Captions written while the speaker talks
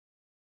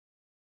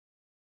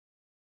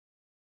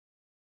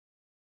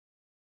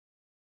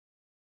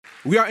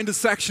We are in the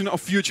section of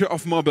future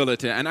of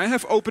mobility, and I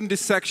have opened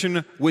this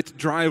section with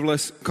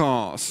driverless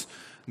cars.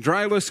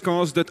 Driverless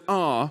cars that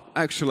are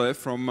actually,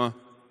 from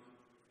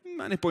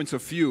many points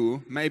of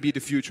view, maybe the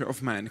future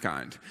of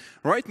mankind.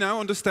 Right now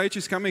on the stage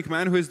is coming a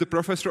man who is the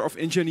professor of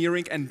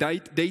engineering and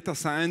data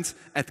science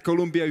at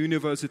Columbia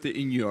University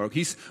in New York.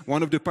 He's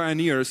one of the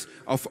pioneers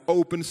of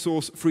open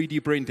source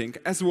 3D printing,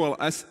 as well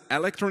as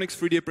electronics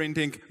 3D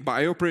printing,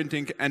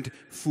 bioprinting, and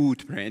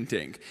food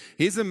printing.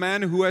 He's a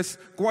man who has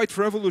quite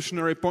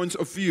revolutionary points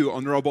of view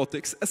on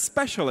robotics,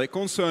 especially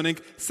concerning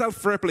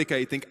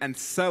self-replicating and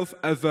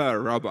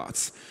self-aware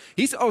robots.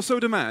 He's also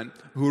the man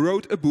who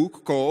wrote a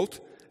book called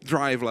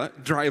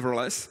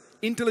Driverless,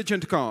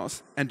 Intelligent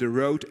Cars, and the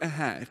Road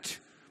Ahead.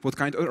 What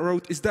kind of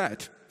road is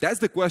that? That's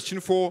the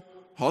question for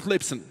Hod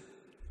Lipson.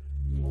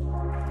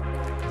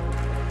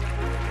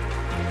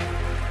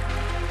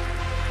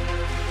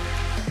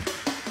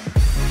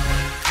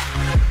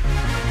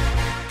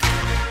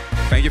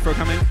 Thank you for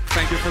coming.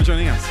 Thank you for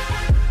joining us.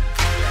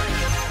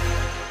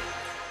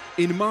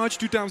 In March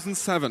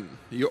 2007,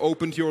 you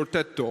opened your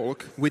TED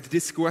Talk with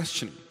this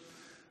question: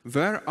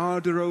 where are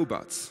the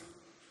robots?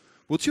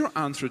 What's your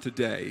answer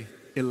today,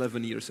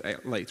 11 years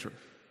later?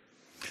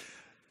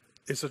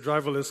 It's a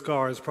driverless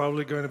car. It's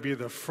probably going to be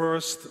the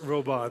first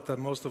robot that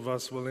most of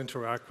us will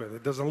interact with.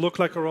 It doesn't look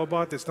like a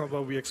robot. It's not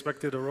what we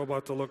expected a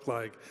robot to look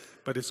like,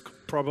 but it's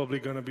probably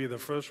going to be the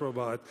first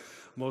robot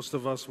most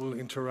of us will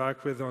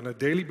interact with on a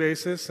daily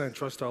basis and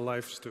trust our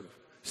lives to.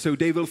 So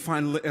they will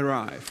finally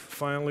arrive?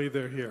 Finally,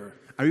 they're here.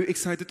 Are you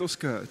excited or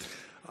scared?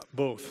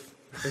 Both.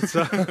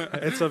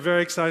 It's a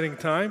very exciting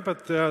time,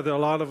 but there are a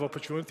lot of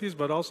opportunities,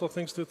 but also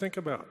things to think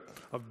about.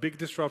 A big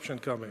disruption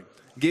coming.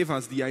 Give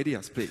us the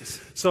ideas,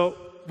 please. So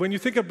when you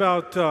think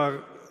about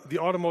the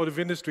automotive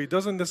industry, it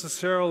doesn't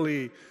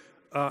necessarily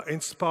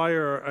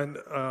inspire an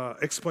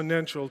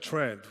exponential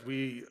trend.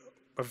 We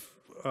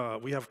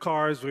have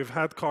cars. We've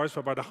had cars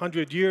for about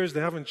 100 years. They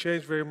haven't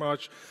changed very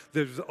much.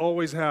 They've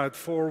always had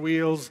four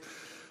wheels,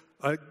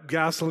 a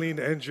gasoline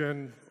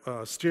engine,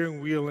 a steering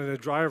wheel, and a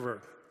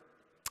driver.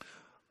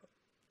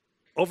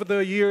 Over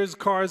the years,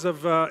 cars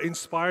have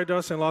inspired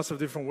us in lots of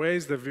different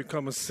ways. They've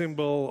become a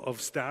symbol of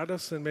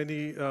status in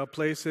many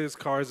places.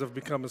 Cars have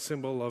become a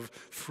symbol of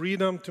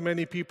freedom to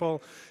many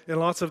people in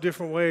lots of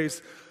different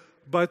ways.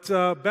 But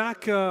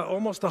back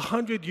almost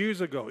 100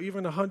 years ago,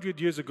 even 100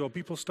 years ago,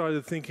 people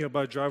started thinking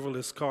about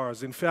driverless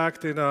cars. In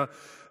fact, in a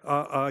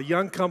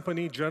young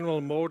company, General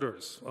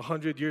Motors,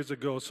 100 years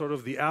ago, sort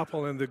of the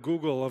Apple and the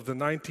Google of the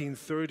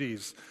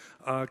 1930s,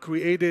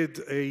 created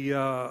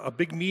a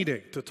big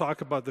meeting to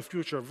talk about the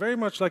future, very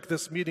much like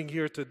this meeting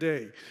here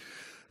today.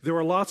 There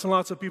were lots and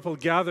lots of people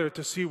gathered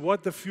to see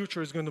what the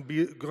future is going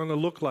to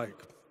look like.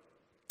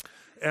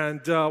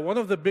 And one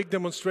of the big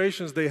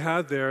demonstrations they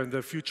had there in the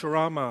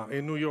Futurama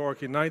in New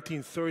York in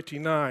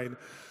 1939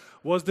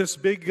 was this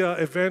big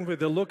event where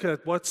they look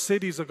at what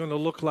cities are going to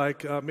look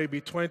like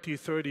maybe 20,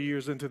 30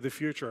 years into the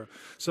future.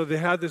 So they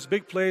had this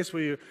big place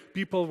where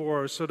people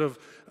were sort of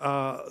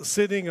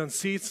sitting on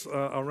seats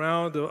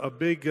around a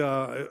big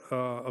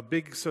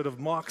sort of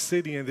mock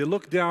city, and they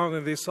looked down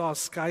and they saw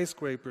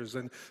skyscrapers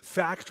and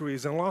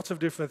factories and lots of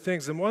different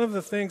things. And one of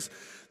the things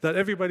that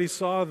everybody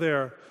saw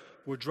there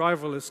were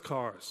driverless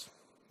cars.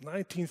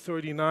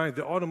 1939,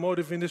 the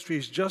automotive industry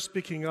is just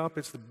picking up.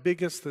 It's the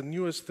biggest, the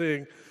newest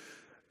thing.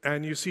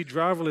 And you see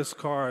driverless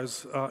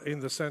cars in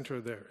the center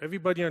there.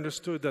 Everybody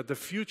understood that the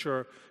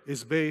future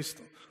is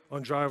based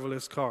on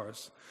driverless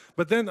cars.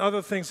 But then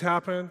other things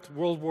happened.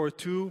 World War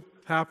II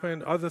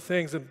happened, other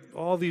things, and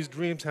all these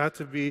dreams had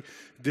to be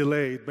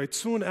delayed. But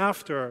soon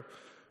after,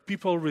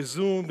 people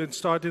resumed and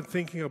started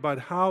thinking about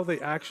how they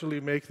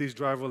actually make these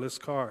driverless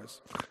cars.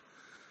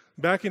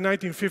 Back in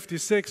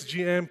 1956,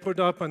 GM put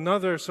up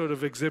another sort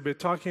of exhibit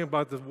talking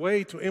about the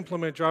way to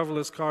implement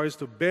driverless cars,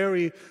 to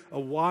bury a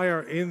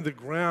wire in the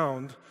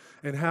ground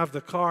and have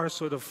the car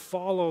sort of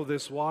follow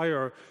this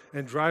wire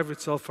and drive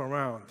itself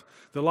around.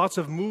 There are lots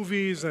of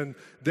movies and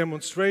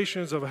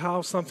demonstrations of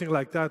how something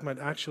like that might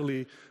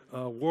actually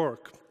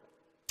work.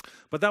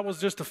 But that was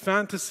just a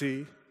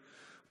fantasy.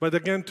 But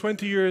again,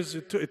 20 years,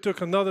 it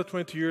took another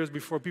 20 years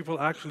before people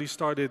actually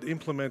started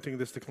implementing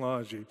this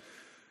technology.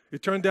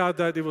 It turned out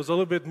that it was a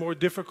little bit more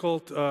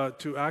difficult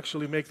to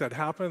actually make that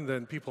happen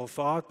than people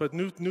thought, but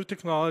new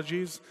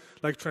technologies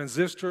like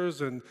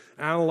transistors and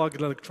analog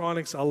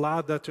electronics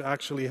allowed that to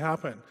actually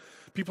happen.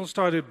 People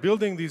started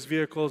building these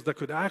vehicles that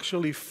could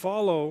actually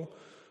follow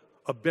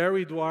a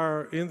buried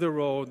wire in the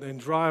road and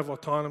drive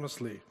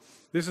autonomously.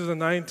 This is a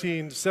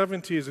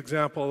 1970s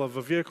example of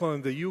a vehicle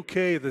in the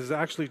UK that is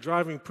actually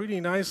driving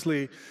pretty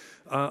nicely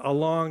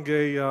along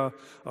a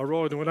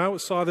road. And when I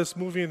saw this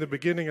movie in the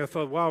beginning, I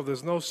thought, wow,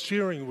 there's no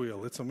steering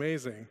wheel. It's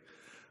amazing.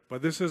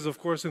 But this is, of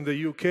course, in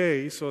the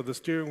UK, so the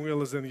steering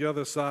wheel is on the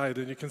other side.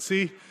 And you can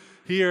see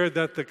here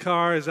that the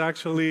car is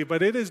actually,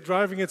 but it is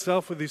driving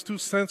itself with these two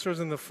sensors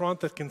in the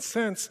front that can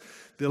sense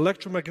the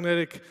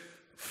electromagnetic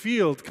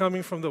field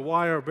coming from the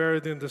wire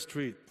buried in the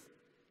street.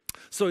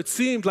 So it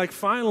seemed like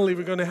finally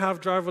we're going to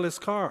have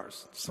driverless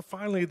cars. So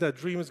finally that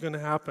dream is going to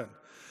happen.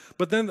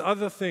 But then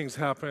other things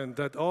happened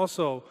that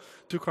also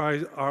took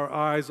our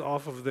eyes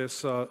off of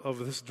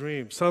this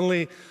dream.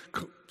 Suddenly,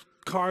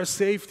 car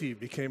safety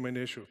became an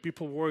issue.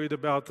 People worried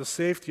about the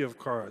safety of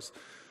cars.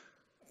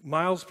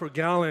 Miles per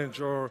gallon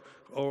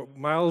or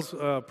miles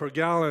per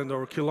gallon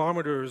or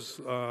kilometers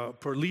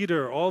per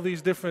liter, all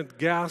these different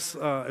gas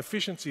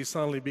efficiencies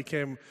suddenly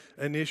became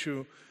an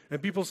issue.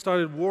 And people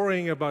started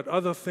worrying about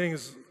other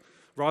things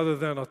rather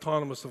than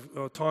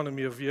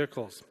autonomy of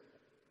vehicles.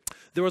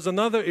 There was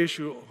another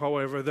issue,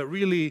 however, that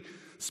really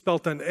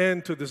spelt an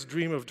end to this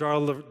dream of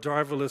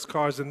driverless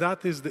cars, and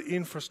that is the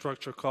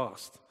infrastructure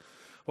cost.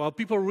 While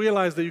people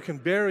realized that you can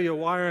bury a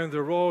wire in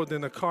the road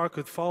and a car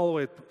could follow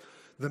it,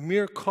 the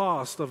mere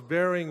cost of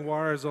burying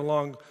wires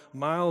along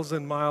miles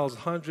and miles,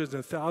 hundreds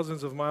and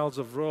thousands of miles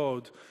of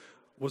road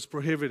was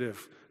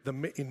prohibitive.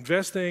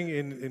 Investing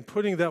in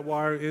putting that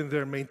wire in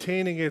there,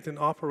 maintaining it and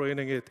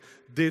operating it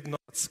did not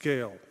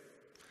scale.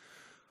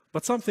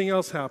 But something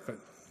else happened.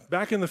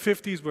 Back in the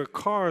 50s, where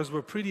cars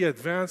were pretty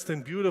advanced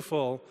and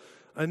beautiful,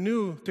 a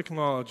new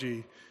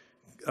technology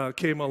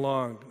came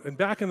along. And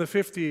back in the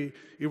 50s,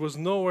 it was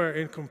nowhere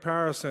in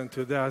comparison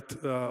to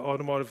that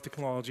automotive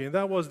technology, and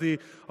that was the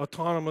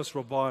autonomous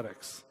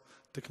robotics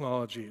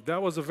technology.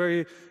 That was a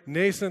very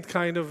nascent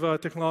kind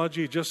of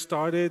technology. It just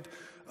started.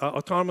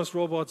 Autonomous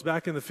robots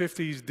back in the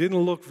 50s didn't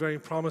look very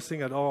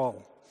promising at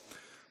all.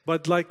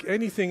 But like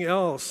anything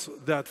else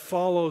that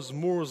follows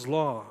Moore's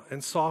law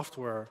and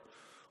software,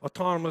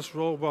 autonomous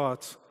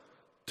robots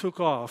took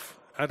off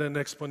at an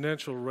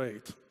exponential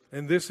rate.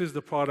 And this is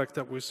the product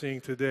that we're seeing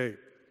today.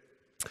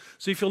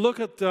 So if you look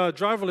at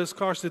driverless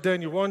cars today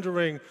and you're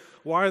wondering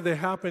why are they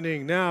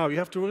happening now, you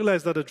have to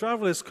realize that a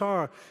driverless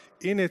car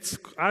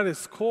at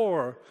its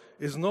core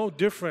is no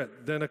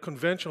different than a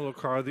conventional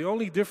car. The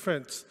only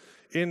difference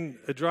in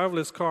a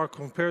driverless car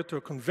compared to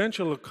a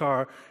conventional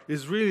car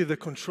is really the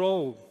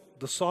control,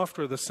 the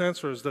software, the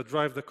sensors that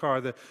drive the car.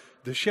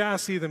 The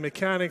chassis, the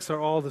mechanics are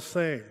all the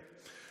same.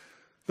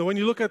 But when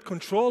you look at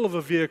control of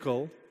a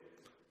vehicle,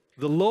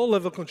 the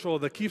low-level control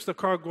that keeps the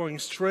car going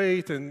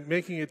straight and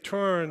making it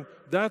turn,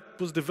 that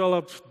was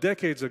developed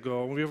decades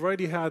ago, and we've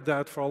already had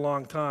that for a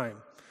long time.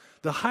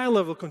 The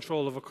high-level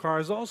control of a car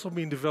has also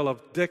been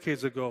developed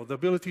decades ago. The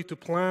ability to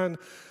plan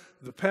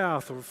the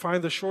path or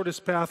find the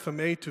shortest path from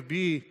A to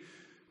B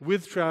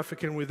with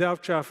traffic and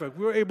without traffic.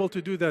 We were able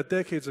to do that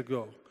decades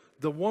ago.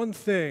 The one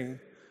thing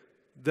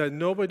that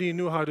nobody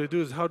knew how to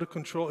do is how to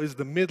control is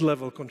the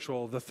mid-level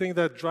control, the thing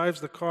that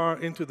drives the car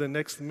into the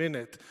next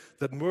minute,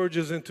 that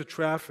merges into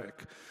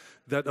traffic,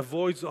 that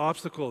avoids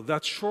obstacles,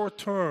 that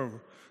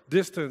short-term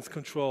distance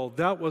control.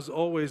 That was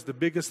always the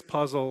biggest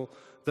puzzle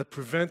that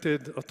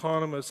prevented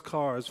autonomous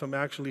cars from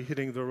actually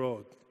hitting the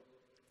road.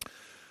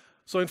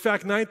 So in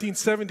fact,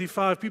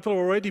 1975, people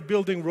were already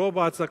building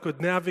robots that could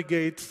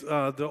navigate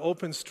the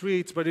open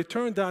streets, but it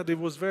turned out it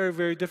was very,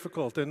 very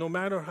difficult. And no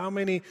matter how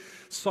many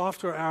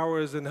software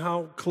hours and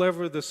how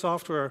clever the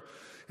software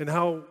and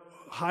how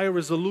high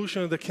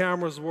resolution the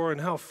cameras were and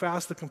how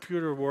fast the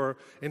computer were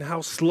and how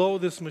slow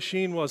this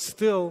machine was,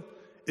 still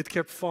it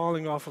kept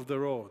falling off of the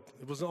road.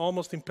 It was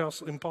almost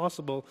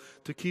impossible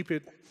to keep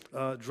it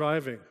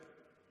driving.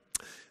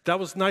 That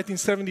was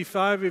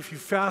 1975. If you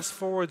fast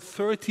forward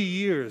 30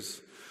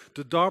 years,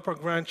 the DARPA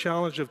Grand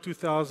Challenge of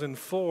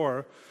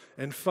 2004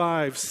 and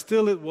 2005,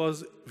 still it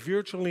was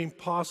virtually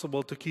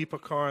impossible to keep a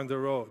car on the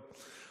road.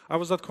 I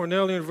was at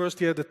Cornell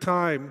University at the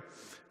time,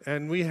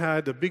 and we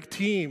had a big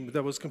team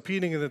that was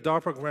competing in the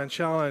DARPA Grand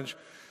Challenge,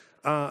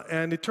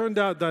 and it turned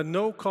out that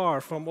no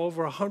car from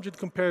over 100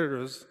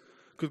 competitors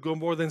could go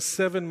more than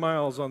 7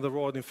 miles on the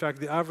road. In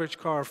fact, the average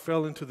car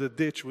fell into the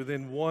ditch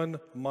within 1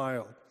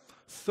 mile.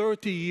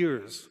 30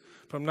 years.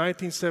 From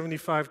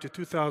 1975 to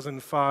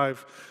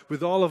 2005,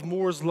 with all of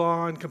Moore's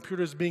law and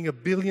computers being 1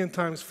 billion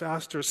times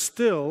faster,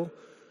 still,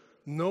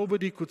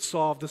 nobody could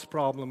solve this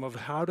problem of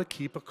how to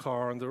keep a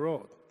car on the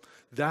road.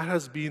 That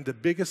has been the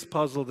biggest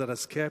puzzle that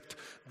has kept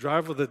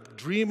the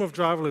dream of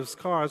driverless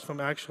cars from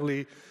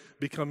actually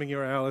becoming a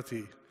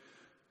reality.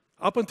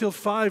 Up until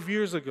 5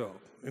 years ago,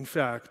 in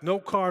fact, no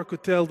car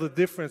could tell the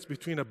difference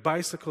between a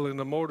bicycle and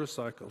a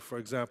motorcycle, for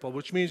example,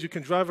 which means you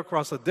can drive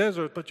across a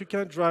desert, but you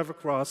can't drive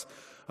across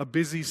a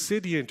busy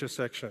city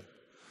intersection.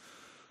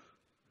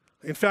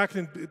 In fact,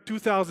 in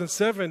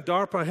 2007,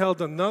 DARPA held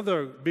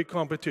another big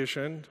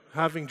competition,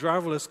 having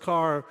driverless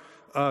car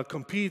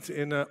compete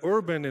in an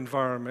urban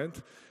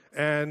environment.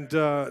 And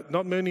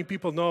not many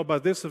people know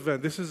about this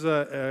event. This is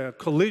a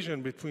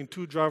collision between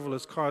two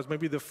driverless cars,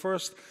 maybe the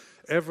first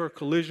ever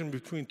collision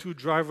between two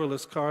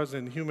driverless cars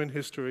in human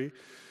history.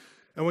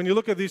 And when you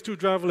look at these two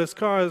driverless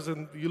cars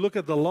and you look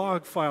at the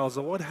log files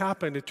of what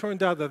happened, it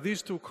turned out that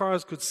these two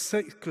cars could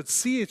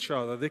see each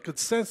other, they could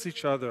sense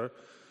each other,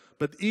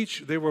 but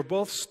they were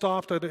both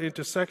stopped at an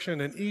intersection,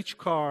 and each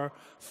car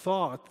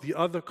thought the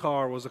other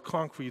car was a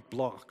concrete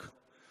block.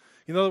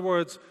 In other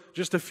words,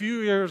 just a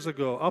few years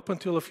ago, up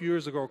until a few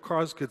years ago,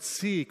 cars could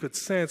see, could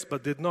sense,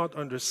 but did not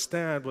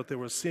understand what they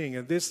were seeing,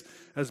 and this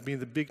has been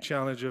the big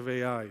challenge of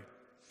AI.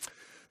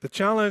 The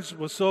challenge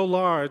was so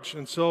large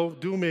and so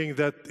dooming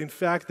that, in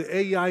fact, the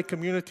AI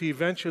community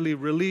eventually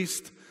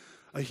released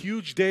a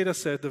huge data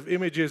set of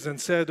images and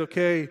said,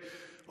 okay,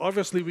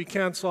 obviously we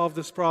can't solve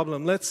this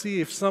problem. Let's see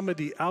if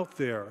somebody out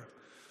there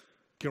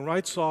can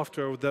write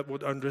software that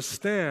would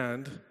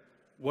understand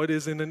what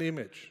is in an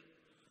image.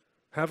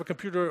 Have a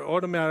computer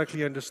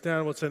automatically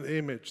understand what's in an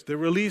image. They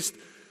released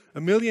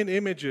 1 million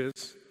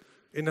images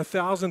in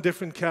 1,000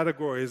 different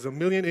categories, 1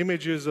 million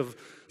images of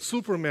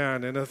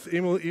Superman, and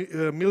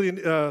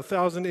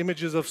 1,000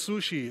 images of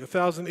sushi,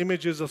 1,000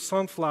 images of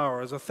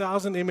sunflowers,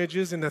 1,000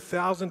 images in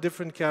 1,000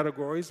 different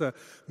categories, 1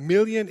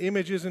 million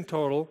images in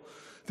total.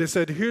 They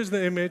said, here's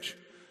the image,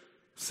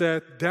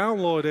 said,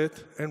 download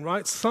it, and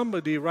write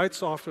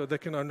software that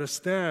can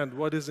understand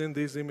what is in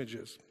these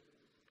images.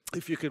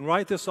 If you can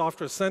write this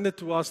software, send it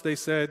to us, they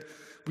said,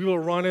 we will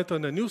run it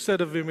on a new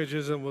set of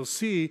images and we'll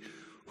see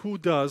who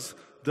does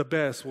the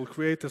best. We'll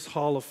create this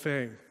Hall of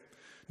Fame.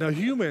 Now,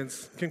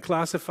 humans can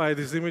classify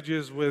these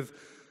images with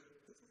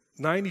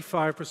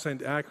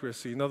 95%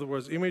 accuracy. In other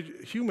words,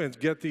 humans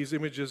get these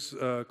images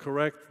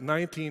correct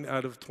 19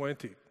 out of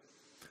 20.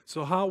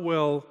 So how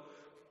well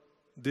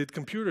did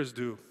computers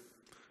do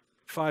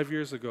 5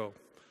 years ago?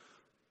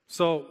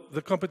 So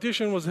the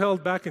competition was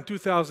held back in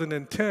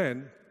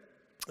 2010,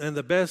 and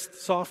the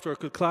best software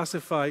could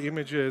classify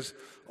images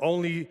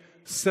only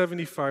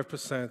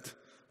 75%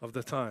 of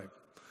the time.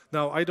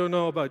 Now, I don't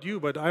know about you,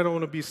 but I don't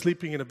want to be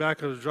sleeping in the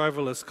back of a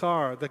driverless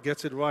car that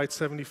gets it right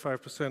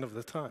 75% of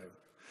the time.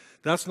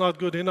 That's not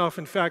good enough.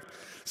 In fact,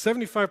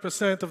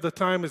 75% of the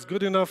time is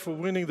good enough for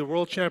winning the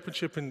world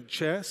championship in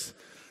chess.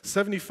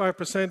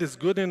 75% is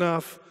good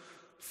enough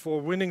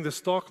for winning the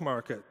stock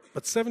market.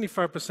 But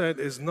 75%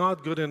 is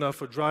not good enough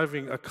for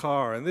driving a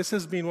car. And this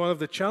has been one of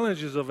the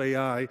challenges of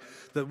AI,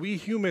 that we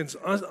humans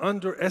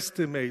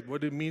underestimate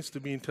what it means to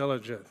be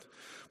intelligent.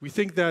 We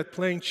think that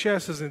playing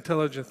chess is an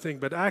intelligent thing,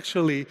 but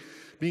actually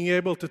being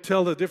able to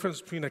tell the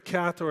difference between a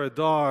cat or a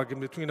dog and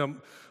between a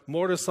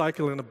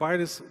motorcycle and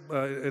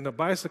a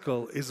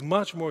bicycle is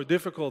much more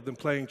difficult than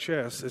playing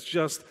chess. It's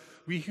just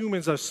we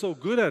humans are so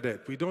good at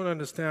it, we don't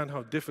understand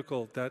how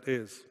difficult that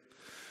is.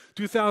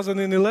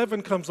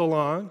 2011 comes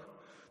along,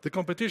 the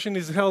competition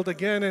is held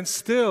again, and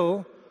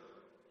still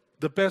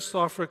the best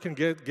software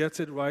gets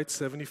it right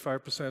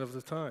 75% of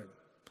the time.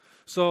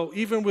 So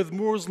even with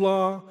Moore's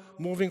law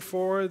moving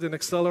forward and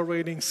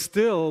accelerating,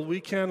 still we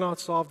cannot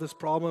solve this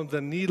problem.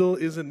 The needle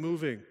isn't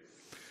moving.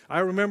 I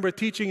remember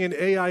teaching in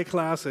AI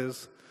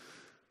classes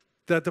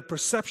that the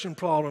perception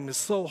problem is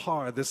so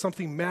hard. There's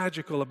something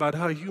magical about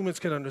how humans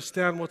can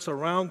understand what's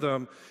around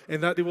them,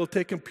 and that it will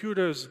take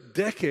computers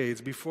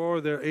decades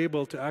before they're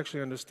able to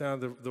actually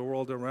understand the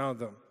world around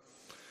them.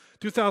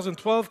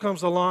 2012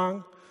 comes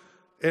along,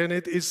 and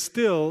it is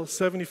still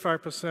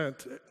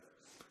 75%,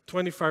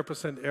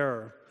 25%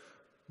 error.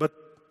 But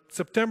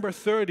September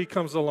 30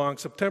 comes along,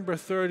 September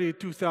 30,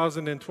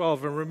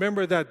 2012. And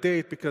remember that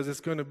date because it's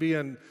going to be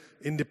an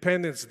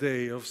Independence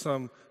Day of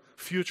some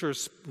future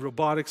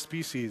robotic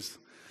species.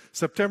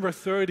 September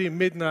 30,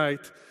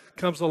 midnight,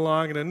 comes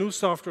along, and a new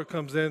software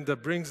comes in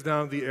that brings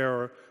down the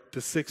error to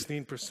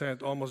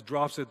 16%, almost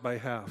drops it by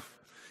half.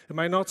 It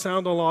might not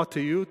sound a lot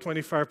to you,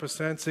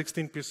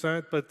 25%,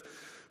 16%, but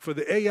for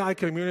the AI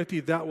community,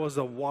 that was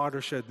a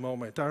watershed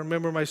moment. I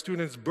remember my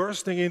students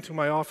bursting into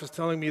my office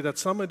telling me that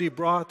somebody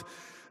brought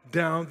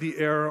down the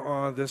error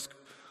on this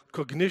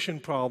cognition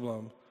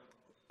problem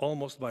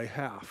almost by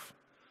half.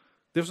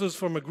 This was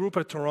from a group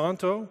at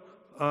Toronto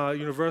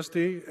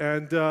University,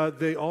 and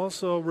they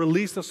also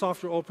released the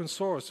software open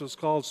source. It was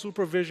called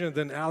Supervision,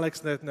 then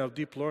AlexNet, now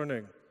Deep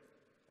Learning.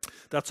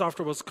 That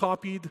software was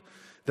copied.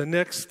 The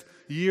next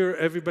year,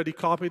 everybody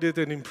copied it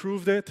and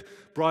improved it,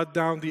 brought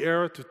down the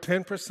error to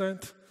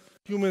 10%.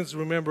 Humans,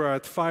 remember, are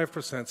at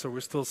 5%, so we're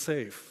still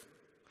safe.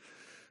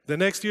 The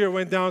next year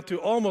went down to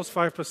almost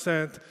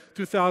 5%.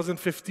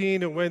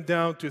 2015, it went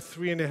down to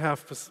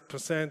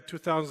 3.5%.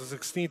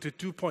 2016 to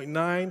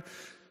 2.9%.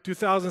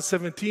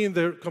 2017,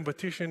 the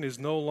competition is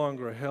no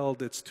longer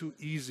held. It's too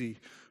easy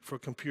for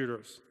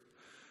computers.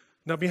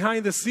 Now,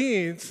 behind the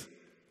scenes,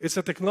 it's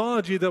a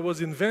technology that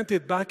was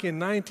invented back in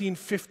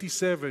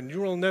 1957,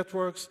 neural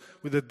networks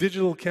with a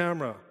digital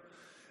camera.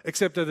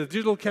 Except that the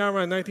digital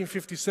camera in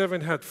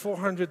 1957 had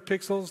 400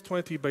 pixels,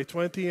 20 by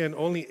 20, and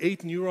only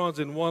 8 neurons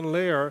in one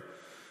layer.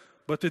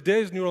 But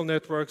today's neural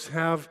networks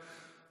have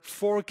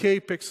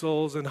 4K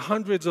pixels and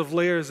hundreds of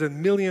layers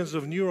and millions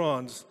of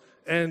neurons.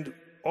 And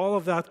all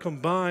of that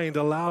combined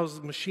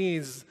allows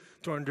machines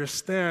to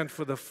understand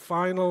for the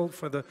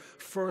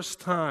first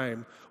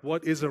time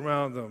what is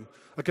around them.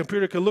 A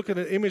computer can look at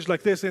an image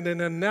like this and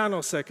in a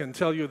nanosecond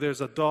tell you there's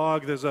a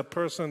dog, there's a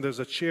person, there's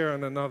a chair,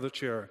 and another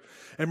chair.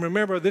 And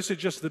remember, this is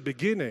just the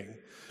beginning,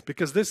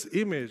 because this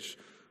image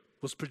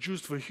was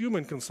produced for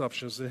human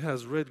consumption. It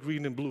has red,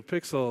 green, and blue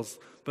pixels,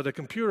 but a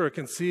computer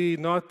can see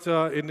not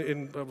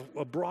in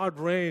a broad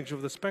range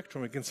of the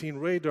spectrum. It can see in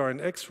radar and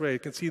X-ray.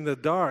 It can see in the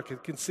dark.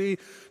 It can see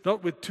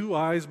not with 2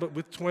 eyes, but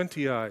with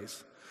 20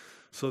 eyes.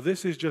 So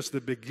this is just the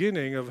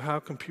beginning of how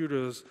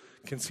computers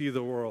can see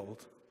the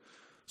world.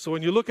 So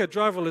when you look at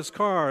driverless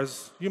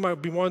cars, you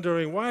might be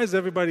wondering, why is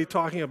everybody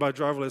talking about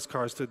driverless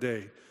cars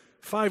today?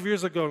 5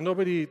 years ago,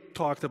 nobody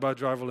talked about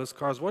driverless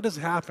cars. What has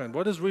happened?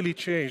 What has really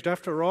changed?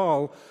 After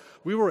all,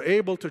 we were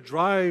able to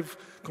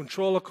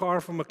control a car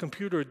from a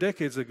computer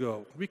decades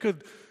ago. We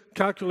could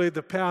calculate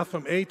the path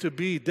from A to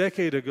B a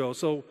decade ago.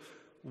 So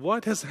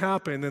what has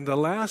happened in the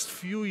last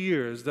few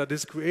years that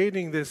is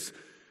creating this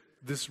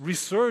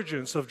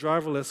resurgence of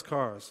driverless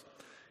cars?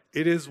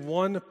 It is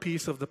one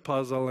piece of the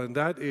puzzle, and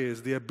that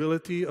is the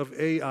ability of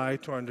AI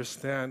to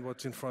understand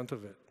what's in front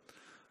of it.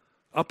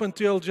 Up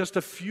until just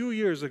a few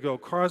years ago,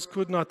 cars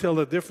could not tell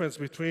the difference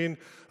between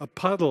a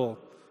puddle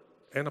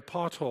and a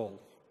pothole,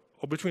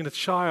 or between a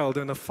child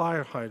and a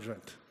fire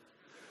hydrant.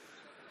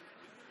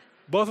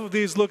 Both of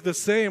these look the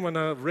same on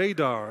a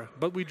radar,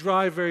 but we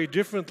drive very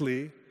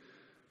differently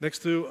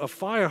next to a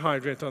fire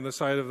hydrant on the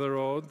side of the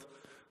road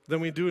than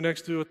we do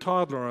next to a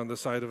toddler on the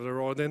side of the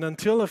road. And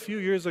until a few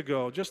years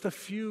ago, just a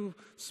few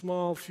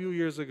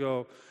years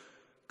ago,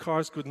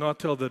 cars could not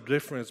tell the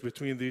difference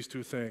between these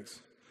two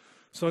things.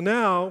 So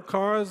now,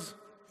 cars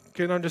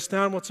can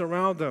understand what's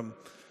around them.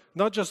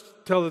 Not just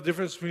tell the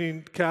difference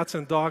between cats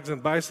and dogs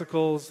and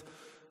bicycles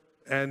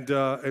and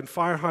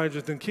fire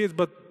hydrants and kids,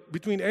 but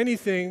between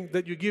anything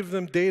that you give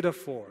them data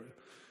for.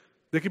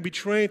 They can be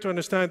trained to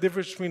understand the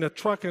difference between a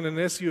truck and an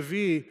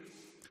SUV,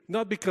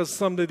 not because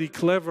somebody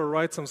clever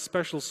writes some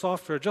special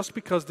software, just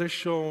because they're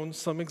shown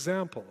some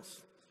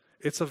examples.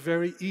 It's a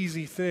very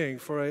easy thing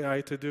for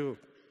AI to do.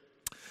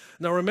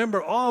 Now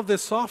remember, all of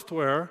this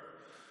software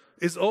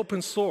is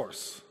open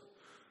source.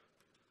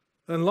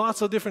 And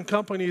lots of different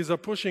companies are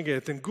pushing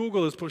it, and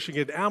Google is pushing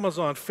it,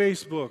 Amazon,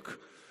 Facebook,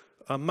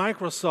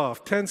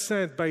 Microsoft,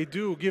 Tencent,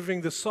 Baidu,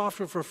 giving the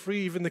software for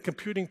free, even the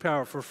computing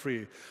power for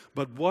free.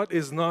 But what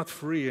is not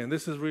free, and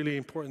this is really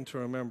important to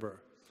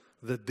remember,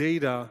 the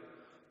data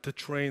to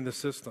train the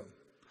system.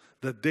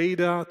 The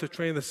data to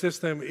train the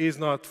system is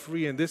not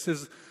free, and this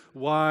is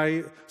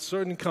why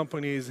certain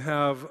companies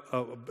have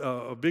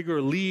a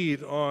bigger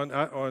lead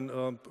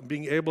on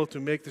being able to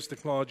make this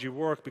technology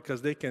work,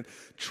 because they can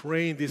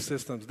train these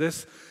systems.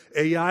 This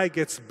AI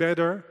gets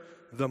better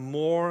the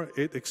more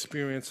it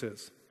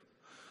experiences.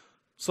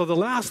 So the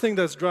last thing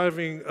that's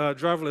driving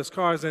driverless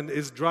cars and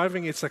is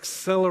driving its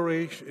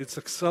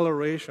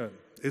acceleration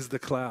is the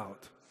cloud.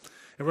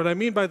 And what I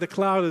mean by the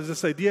cloud is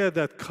this idea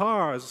that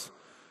cars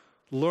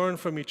learn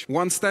from each other.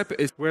 One step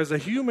is, whereas a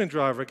human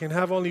driver can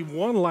have only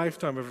one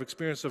lifetime of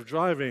experience of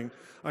driving,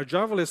 a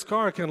driverless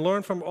car can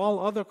learn from all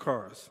other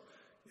cars.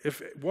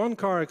 If one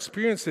car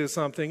experiences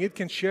something, it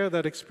can share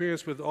that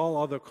experience with all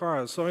other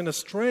cars. So in a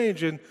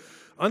strange and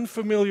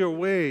unfamiliar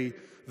way,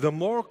 the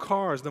more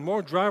cars, the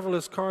more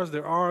driverless cars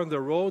there are on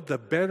the road, the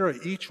better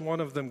each one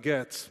of them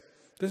gets.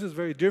 This is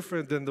very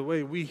different than the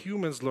way we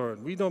humans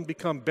learn. We don't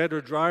become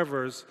better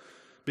drivers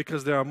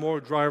because there are more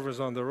drivers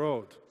on the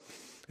road.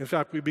 In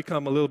fact, we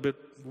become a little bit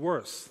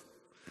worse.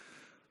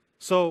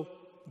 So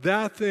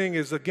that thing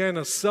is, again,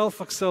 a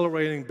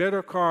self-accelerating,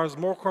 better cars,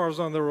 more cars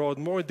on the road,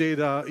 more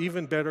data,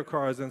 even better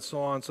cars, and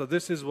so on. So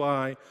this is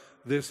why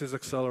this is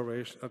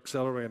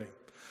accelerating.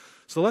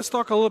 So let's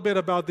talk a little bit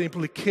about the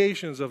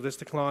implications of this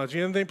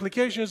technology. And the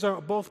implications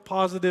are both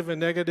positive and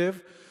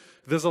negative.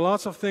 There's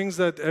lots of things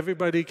that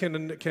everybody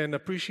can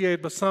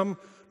appreciate, but some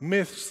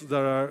myths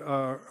that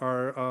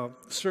are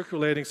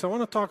circulating. So I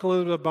want to talk a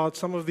little bit about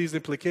some of these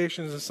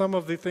implications and some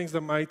of the things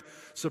that might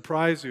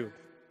surprise you.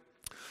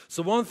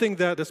 So one thing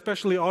that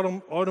especially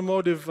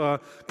automotive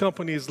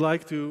companies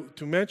like to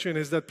mention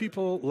is that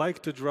people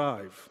like to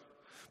drive.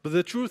 But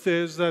the truth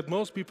is that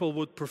most people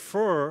would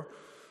prefer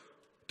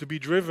to be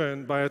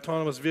driven by an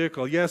autonomous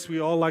vehicle. Yes, we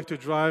all like to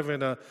drive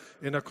in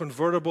a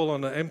convertible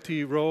on an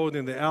empty road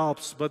in the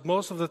Alps, but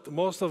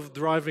most of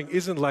driving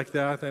isn't like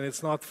that, and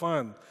it's not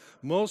fun.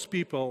 Most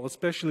people,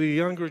 especially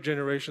younger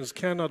generations,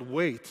 cannot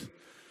wait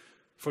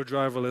for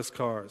driverless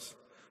cars.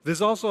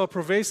 There's also a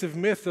pervasive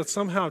myth that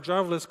somehow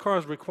driverless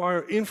cars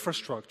require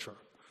infrastructure,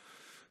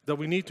 that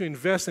we need to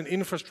invest in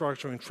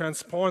infrastructure, in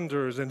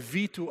transponders, and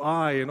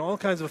V2I, and all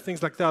kinds of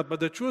things like that. But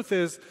the truth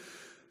is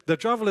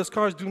that driverless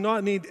cars do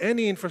not need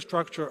any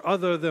infrastructure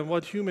other than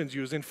what humans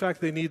use. In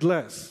fact, they need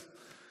less.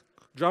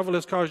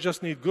 Driverless cars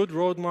just need good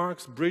road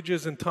marks,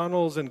 bridges and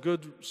tunnels, and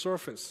good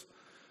surface.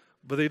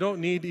 But they don't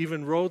need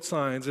even road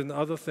signs and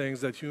other things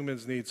that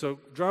humans need. So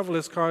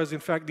driverless cars, in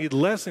fact, need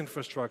less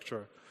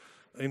infrastructure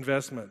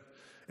investment.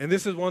 And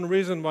this is one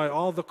reason why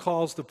all the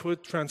calls to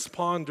put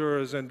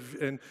transponders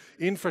and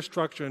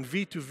infrastructure and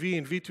V2V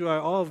and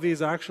V2I, all of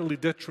these are actually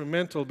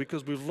detrimental,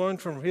 because we've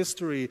learned from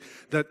history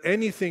that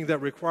anything that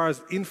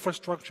requires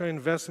infrastructure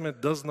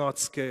investment does not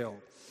scale.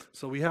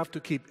 So we have to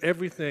keep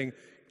everything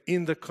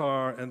in the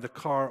car and the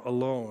car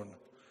alone.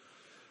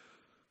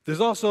 There's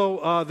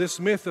also this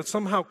myth that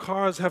somehow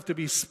cars have to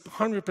be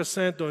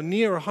 100% or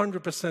near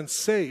 100%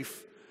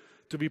 safe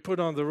to be put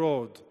on the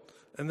road.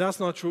 And that's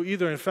not true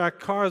either. In fact,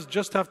 cars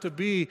just have to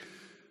be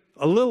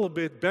a little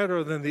bit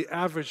better than the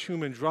average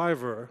human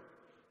driver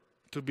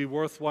to be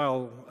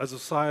worthwhile as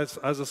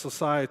a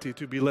society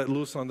to be let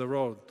loose on the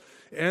road.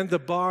 And the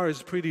bar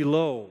is pretty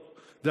low.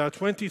 there are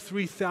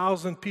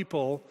 23,000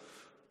 people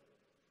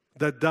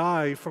that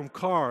die from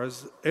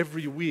cars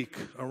every week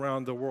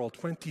around the world.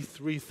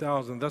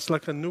 23,000. That's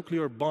like a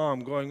nuclear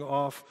bomb going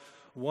off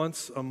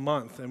once a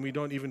month, and we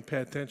don't even pay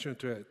attention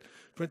to it.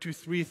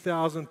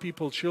 23,000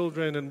 people,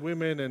 children and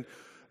women, and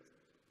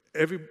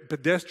every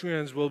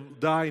pedestrians will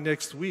die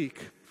next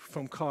week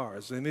from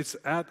cars. And it's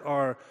at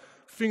our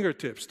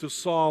fingertips to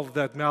solve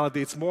that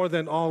malady. It's more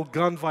than all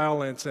gun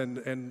violence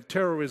and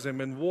terrorism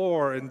and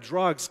war and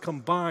drugs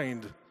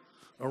combined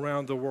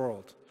around the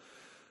world.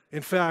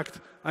 In fact,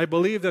 I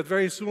believe that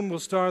very soon we'll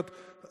start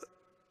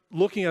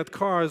looking at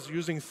cars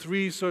using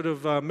three sort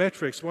of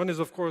metrics. One is,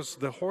 of course,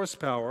 the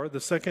horsepower. The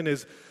second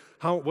is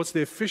what's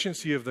the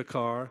efficiency of the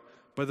car.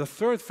 But the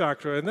third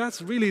factor, and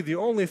that's really the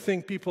only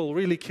thing people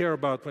really care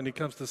about when it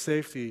comes to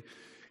safety,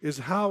 is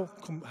how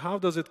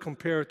does it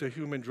compare to a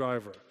human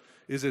driver?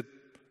 Is it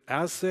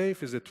as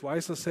safe? Is it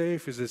twice as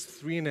safe? Is it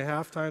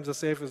 3.5 times as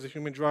safe as a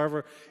human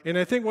driver? And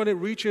I think when it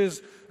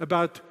reaches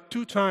about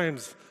 2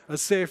 times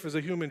as safe as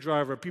a human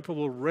driver, people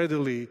will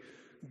readily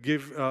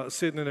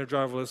sit in a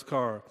driverless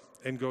car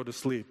and go to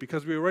sleep,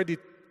 because we already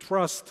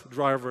trust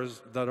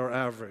drivers that are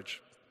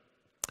average.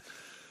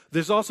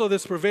 There's also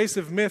this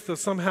pervasive myth that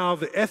somehow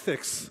the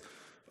ethics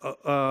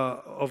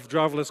of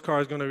driverless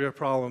cars is going to be a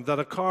problem, that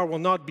a car will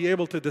not be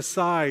able to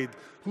decide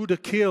who to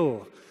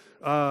kill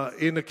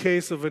in the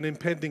case of an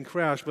impending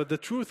crash. But the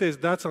truth is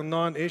that's a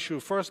non-issue.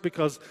 First,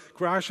 because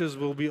crashes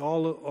will be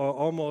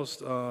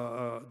almost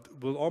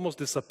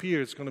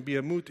disappear. It's going to be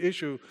a moot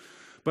issue.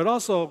 But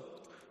also,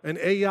 an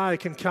AI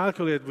can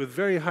calculate with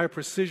very high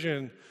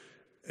precision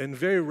and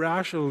very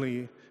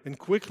rationally and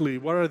quickly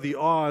what are the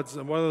odds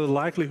and what are the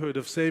likelihood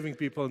of saving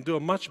people, and do a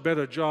much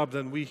better job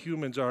than we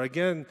humans are.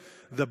 Again,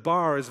 the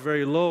bar is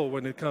very low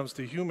when it comes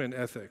to human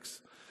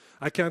ethics.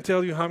 I can't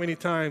tell you how many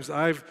times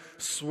I've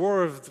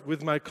swerved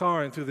with my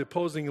car into the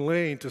opposing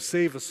lane to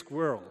save a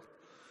squirrel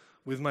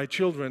with my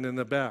children in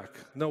the back.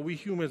 No, we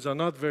humans are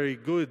not very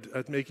good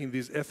at making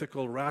these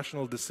ethical,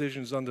 rational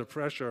decisions under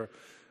pressure,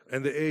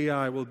 and the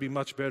AI will be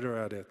much better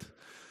at it.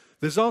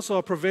 There's also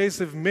a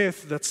pervasive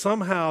myth that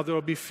somehow there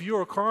will be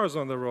fewer cars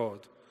on the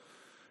road.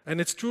 And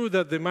it's true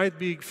that there might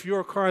be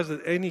fewer cars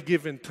at any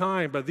given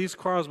time, but these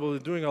cars will be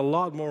doing a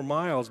lot more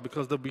miles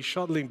because they'll be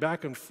shuttling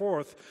back and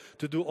forth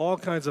to do all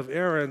kinds of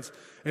errands.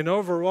 And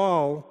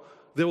overall,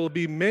 there will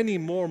be many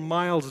more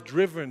miles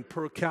driven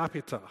per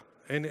capita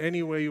in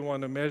any way you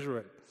want to measure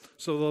it.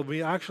 So there'll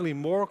be actually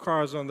more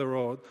cars on the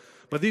road.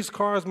 But these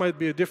cars might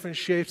be of different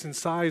shapes and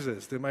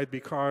sizes. There might be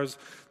cars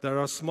that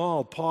are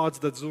small, pods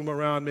that zoom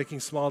around,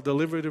 making small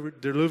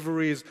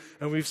deliveries.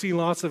 And we've seen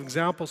lots of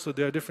examples, so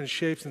there are different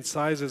shapes and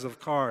sizes of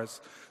cars.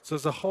 So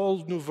there's a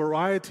whole new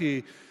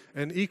variety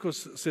and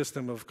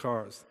ecosystem of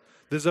cars.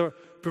 There's a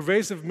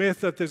pervasive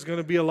myth that there's going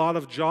to be a lot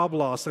of job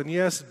loss. And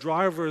yes,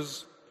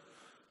 drivers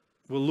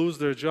will lose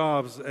their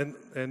jobs,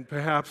 and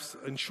perhaps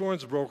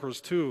insurance brokers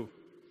too.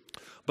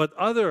 But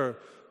other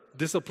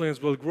disciplines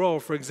will grow.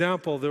 For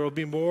example, there will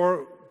be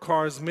more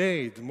cars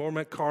made,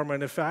 more car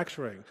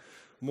manufacturing,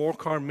 more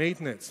car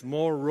maintenance,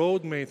 more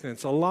road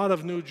maintenance. A lot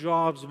of new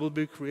jobs will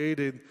be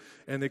created,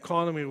 and the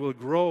economy will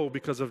grow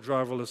because of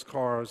driverless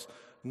cars,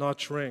 not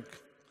shrink.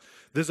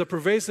 There's a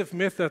pervasive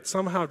myth that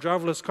somehow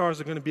driverless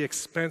cars are going to be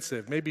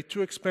expensive, maybe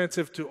too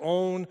expensive to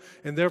own,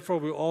 and therefore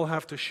we all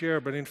have to share.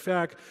 But in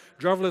fact,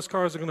 driverless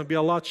cars are going to be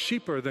a lot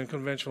cheaper than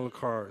conventional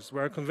cars.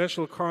 Where a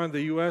conventional car in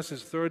the US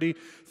is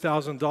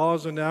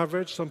 $30,000 on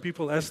average, some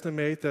people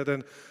estimate that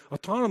an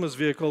autonomous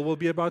vehicle will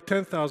be about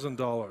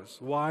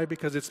 $10,000. Why?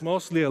 Because it's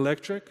mostly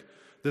electric.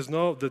 The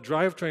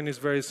drivetrain is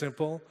very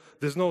simple.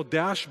 There's no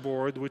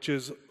dashboard, which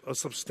is a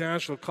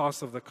substantial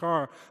cost of the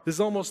car.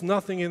 There's almost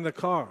nothing in the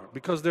car.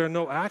 Because there are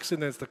no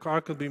accidents, the car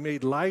could be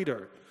made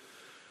lighter.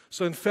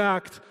 So in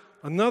fact,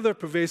 another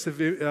pervasive,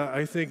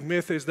 I think,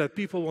 myth is that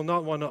people will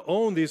not want to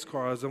own these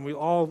cars, and we'll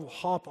all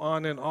hop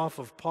on and off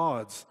of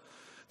pods.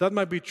 That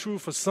might be true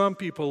for some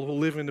people who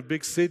live in a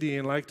big city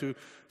and like to,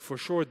 for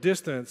short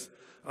distance,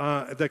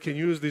 that can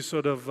use these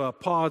sort of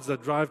pods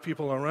that drive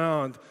people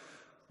around.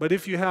 But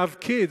if you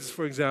have kids,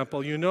 for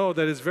example, you know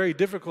that it's very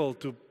difficult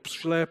to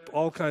schlep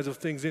all kinds of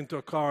things into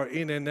a car,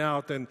 in and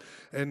out, and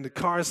the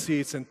car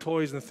seats and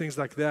toys and things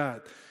like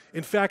that.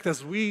 In fact,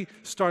 as we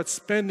start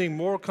spending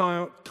more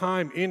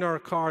time in our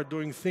car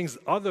doing things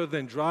other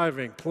than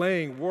driving,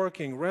 playing,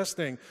 working,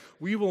 resting,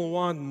 we will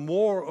want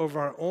more of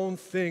our own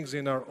things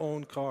in our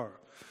own car.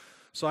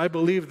 So I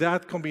believe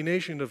that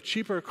combination of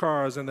cheaper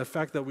cars and the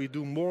fact that we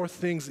do more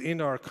things in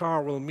our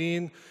car will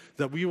mean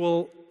that we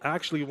will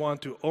actually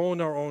want to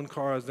own our own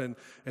cars and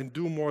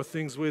do more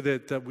things with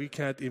it that we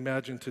can't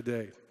imagine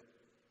today.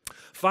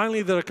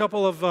 Finally, there are a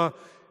couple of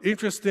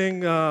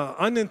interesting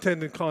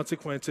unintended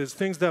consequences,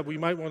 things that we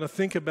might want to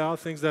think about,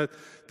 things that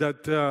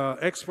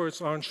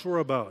experts aren't sure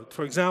about.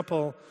 For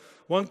example,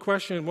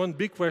 one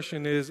big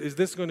question is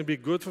this going to be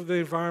good for the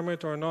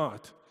environment or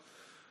not?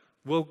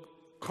 Will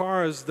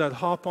cars that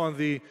hop on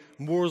the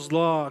Moore's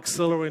Law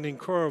accelerating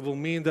curve will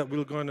mean that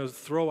we're going to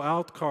throw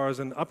out cars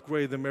and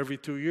upgrade them every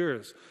 2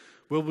 years?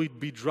 Will we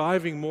be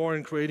driving more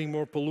and creating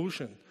more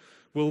pollution?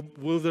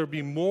 Will there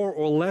be more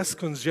or less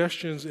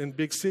congestions in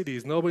big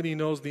cities? Nobody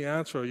knows the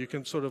answer. You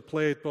can sort of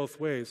play it both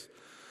ways.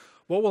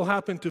 What will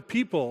happen to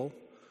people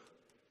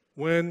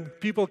when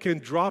people can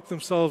drop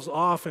themselves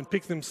off and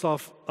pick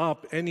themselves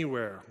up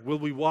anywhere? Will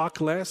we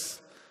walk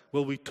less?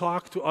 Will we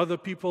talk to other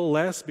people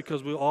less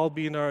because we'll all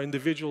be in our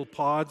individual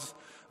pods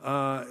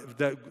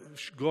that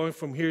going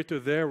from here to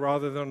there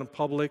rather than in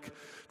public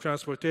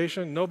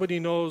transportation? Nobody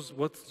knows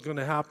what's going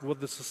to happen,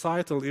 what the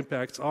societal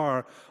impacts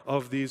are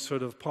of these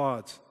sort of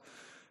pods.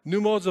 New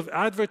modes of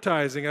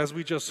advertising, as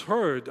we just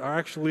heard, are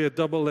actually a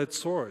double-edged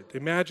sword.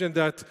 Imagine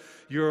that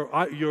your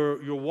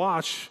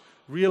watch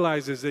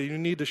realizes that you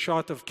need a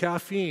shot of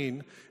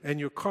caffeine and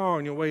your car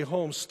on your way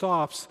home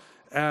stops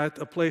at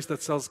a place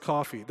that sells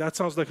coffee. That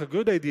sounds like a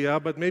good idea,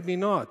 but maybe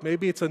not.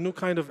 Maybe it's a new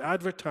kind of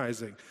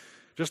advertising.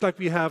 Just like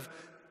we have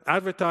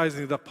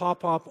advertising that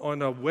pop up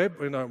on our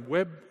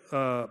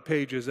web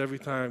pages every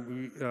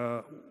time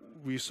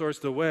we search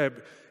the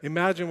web.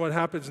 Imagine what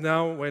happens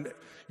now when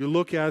you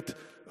look at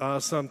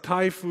some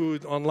Thai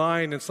food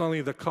online and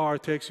suddenly the car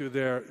takes you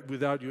there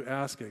without you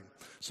asking.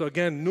 So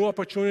again, new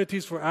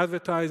opportunities for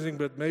advertising,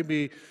 but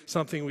maybe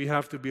something we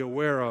have to be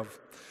aware of.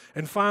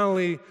 And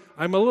finally,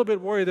 I'm a little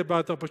bit worried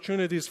about the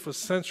opportunities for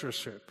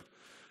censorship.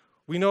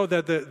 We know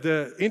that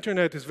the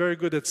internet is very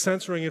good at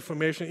censoring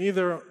information,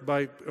 either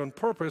on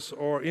purpose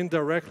or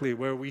indirectly,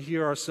 where we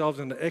hear ourselves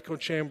in the echo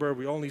chamber.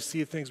 We only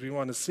see things we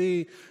want to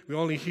see. We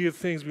only hear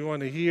things we want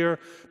to hear.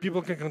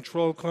 People can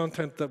control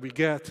content that we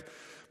get.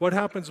 What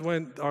happens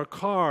when our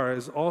car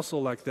is also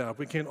like that?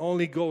 We can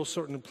only go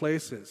certain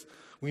places.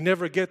 We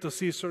never get to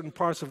see certain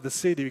parts of the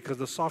city because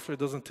the software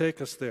doesn't take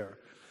us there.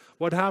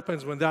 What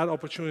happens when that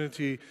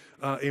opportunity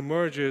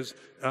emerges?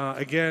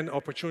 Again,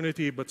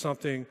 opportunity, but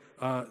something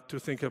to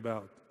think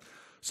about.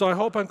 So I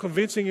hope I'm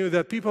convincing you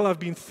that people have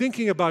been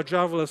thinking about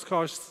driverless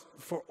cars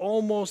for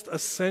almost a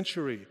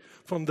century.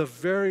 From the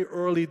very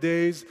early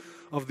days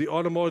of the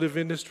automotive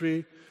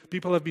industry,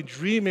 people have been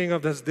dreaming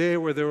of this day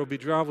where there will be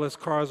driverless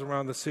cars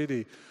around the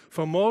city.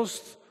 For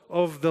most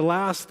of the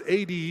last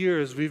 80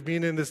 years, we've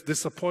been in this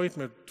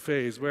disappointment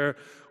phase where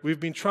we've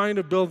been trying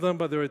to build them,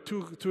 but they're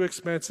too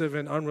expensive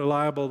and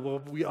unreliable. Well,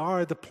 we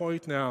are at the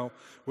point now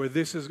where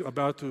this is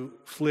about to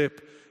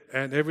flip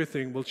and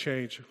everything will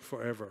change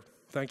forever.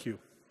 Thank you.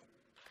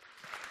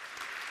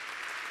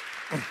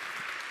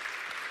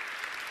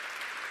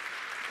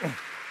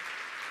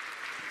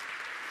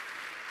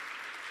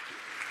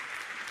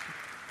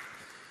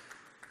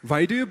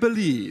 Why do you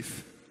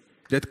believe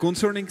that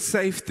concerning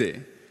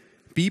safety,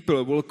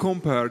 people will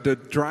compare the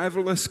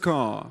driverless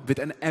car with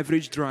an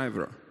average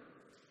driver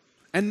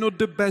and not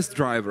the best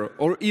driver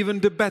or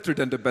even the better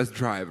than the best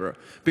driver?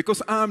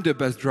 Because I'm the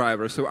best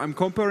driver, so I'm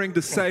comparing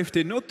the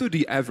safety not to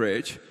the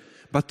average,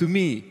 but to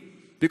me.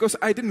 Because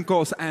I didn't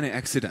cause any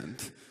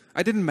accident.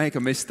 I didn't make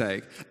a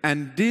mistake.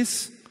 And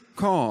this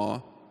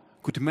car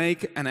could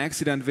make an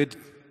accident with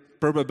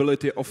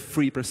probability of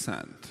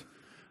 3%.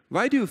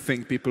 Why do you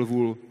think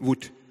people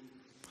would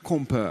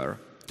compare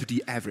to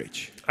the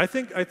average? I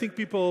think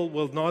people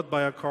will not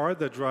buy a car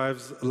that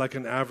drives like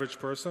an average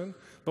person,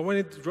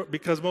 but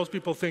because most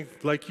people think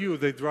like you,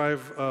 they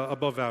drive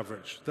above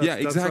average.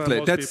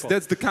 Exactly.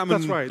 That's the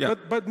common. That's right. Yeah.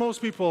 But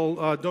most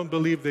people don't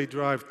believe they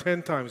drive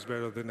 10 times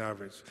better than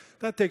average.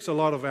 That takes a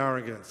lot of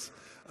arrogance.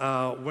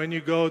 When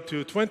you go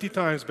to 20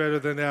 times better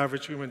than the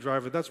average human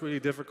driver, that's really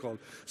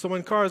difficult. So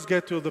when cars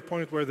get to the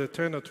point where they're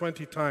 10 or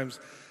 20 times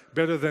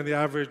better than the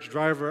average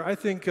driver, I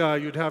think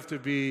you'd have to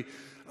be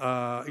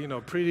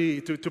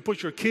to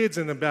put your kids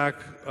in the back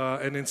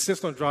and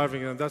insist on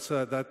driving, and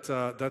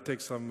that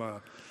takes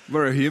some.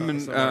 Where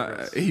humans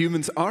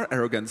are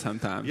arrogant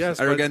sometimes. Yes,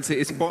 arrogance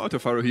is part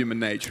of our human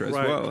nature as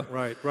well.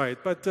 Right.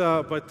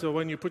 But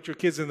when you put your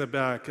kids in the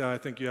back, I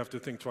think you have to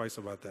think twice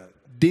about that.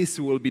 This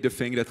will be the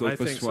thing that will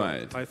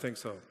persuade. I think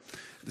so.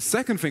 The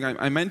second thing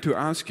I meant to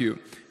ask you,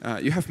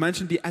 you have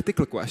mentioned the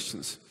ethical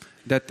questions.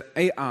 That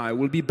AI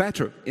will be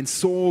better in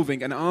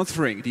solving and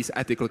answering these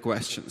ethical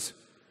questions.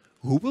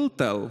 Who will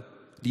tell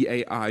the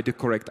AI the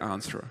correct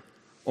answer?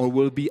 Or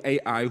will it be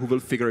AI who will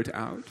figure it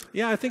out?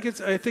 Yeah, I think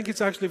it's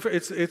actually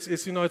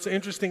it's an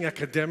interesting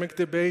academic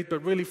debate.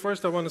 But really,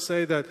 first I want to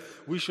say that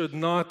we should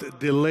not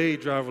delay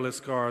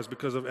driverless cars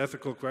because of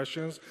ethical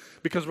questions.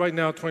 Because right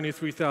now,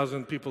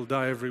 23,000 people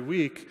die every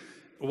week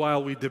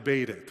while we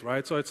debate it,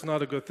 right? So it's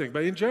not a good thing.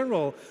 But in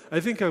general, I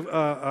think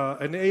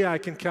an AI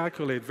can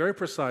calculate very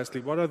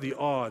precisely what are the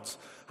odds,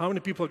 how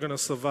many people are going to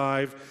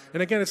survive.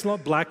 And again, it's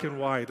not black and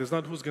white. It's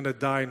not who's going to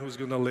die and who's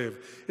going to live.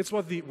 It's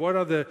what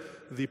are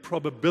the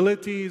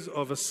probabilities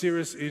of a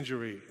serious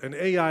injury. An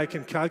AI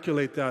can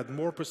calculate that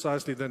more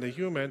precisely than a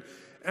human.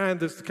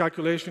 And this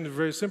calculation is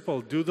very simple.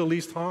 Do the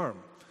least harm.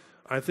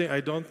 I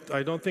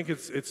don't think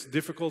it's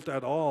difficult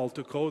at all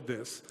to code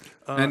this.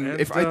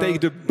 And if I take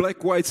the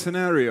black-white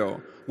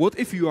scenario, what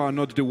if you are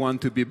not the one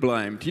to be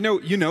blamed?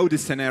 You know the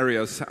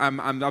scenarios.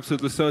 I'm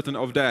absolutely certain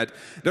of that.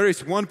 There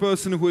is one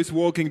person who is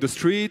walking the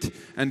street,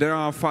 and there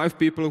are 5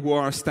 people who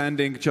are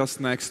standing just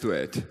next to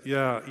it.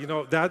 Yeah,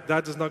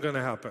 that is not going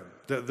to happen.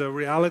 The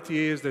reality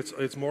is that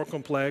it's more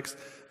complex.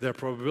 There are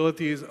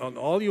probabilities, and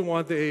all you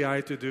want the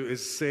AI to do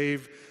is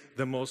save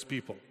the most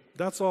people.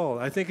 That's all.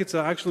 I think it's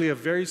actually a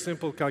very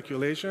simple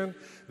calculation.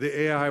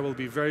 The AI will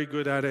be very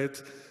good at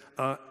it.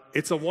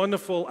 It's a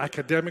wonderful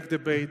academic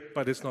debate,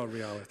 but it's not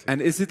reality.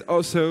 And is it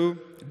also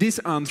this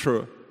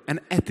answer an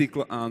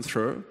ethical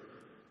answer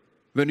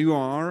when you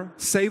are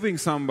saving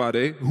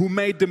somebody who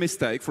made the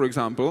mistake, for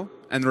example,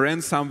 and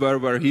ran somewhere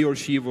where he or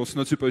she was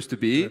not supposed to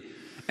be,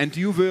 and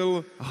you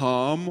will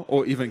harm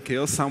or even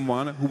kill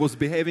someone who was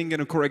behaving in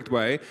a correct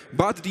way,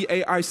 but the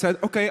AI said,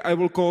 okay, I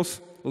will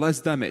cause less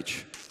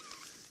damage.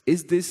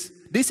 Is this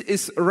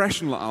is a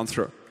rational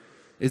answer?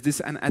 Is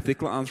this an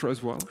ethical answer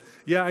as well?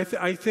 Yeah,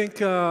 I think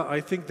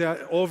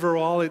that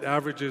overall it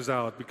averages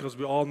out because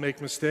we all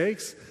make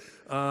mistakes.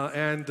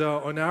 And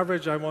on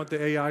average, I want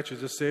the AI to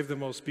just save the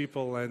most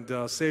people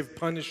and save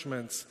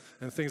punishments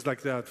and things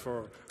like that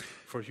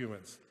for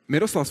humans.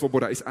 Miroslav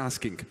Svoboda is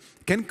asking,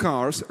 can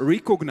cars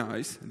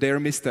recognize their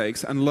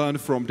mistakes and learn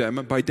from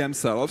them by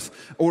themselves,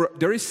 or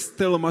there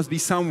still must be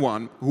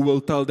someone who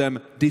will tell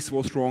them this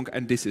was wrong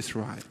and this is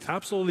right?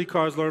 Absolutely,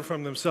 cars learn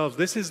from themselves.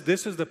 This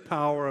is the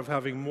power of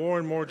having more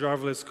and more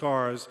driverless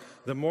cars.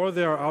 The more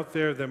they are out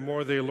there, the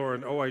more they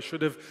learn. Oh, I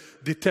should have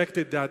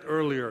detected that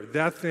earlier.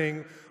 That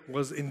thing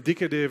was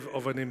indicative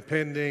of an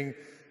impending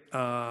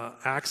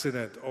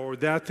accident, or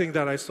that thing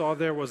that I saw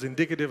there was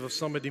indicative of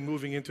somebody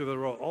moving into the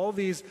road.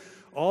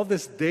 All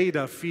this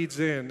data feeds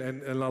in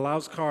and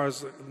allows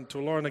cars to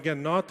learn,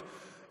 again, not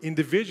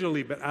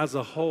individually, but as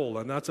a whole,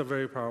 and that's a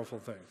very powerful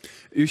thing.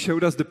 You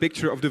showed us the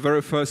picture of the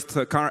very first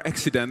car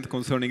accident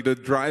concerning the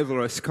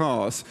driverless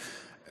cars.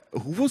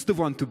 Who was the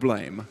one to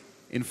blame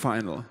in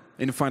final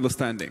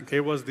standing?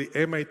 It was the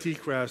MIT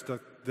crash,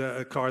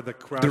 the car that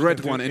crashed. The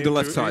red one in the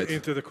left side.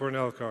 Into the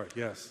Cornell car,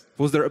 yes.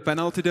 Was there a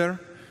penalty there?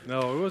 No,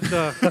 it was...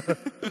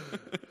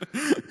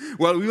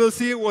 Well, we will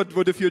see what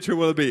the future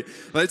will be.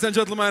 Ladies and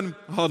gentlemen,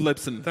 Hod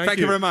Lipson. Thank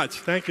you very much.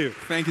 Thank you.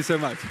 Thank you so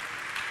much.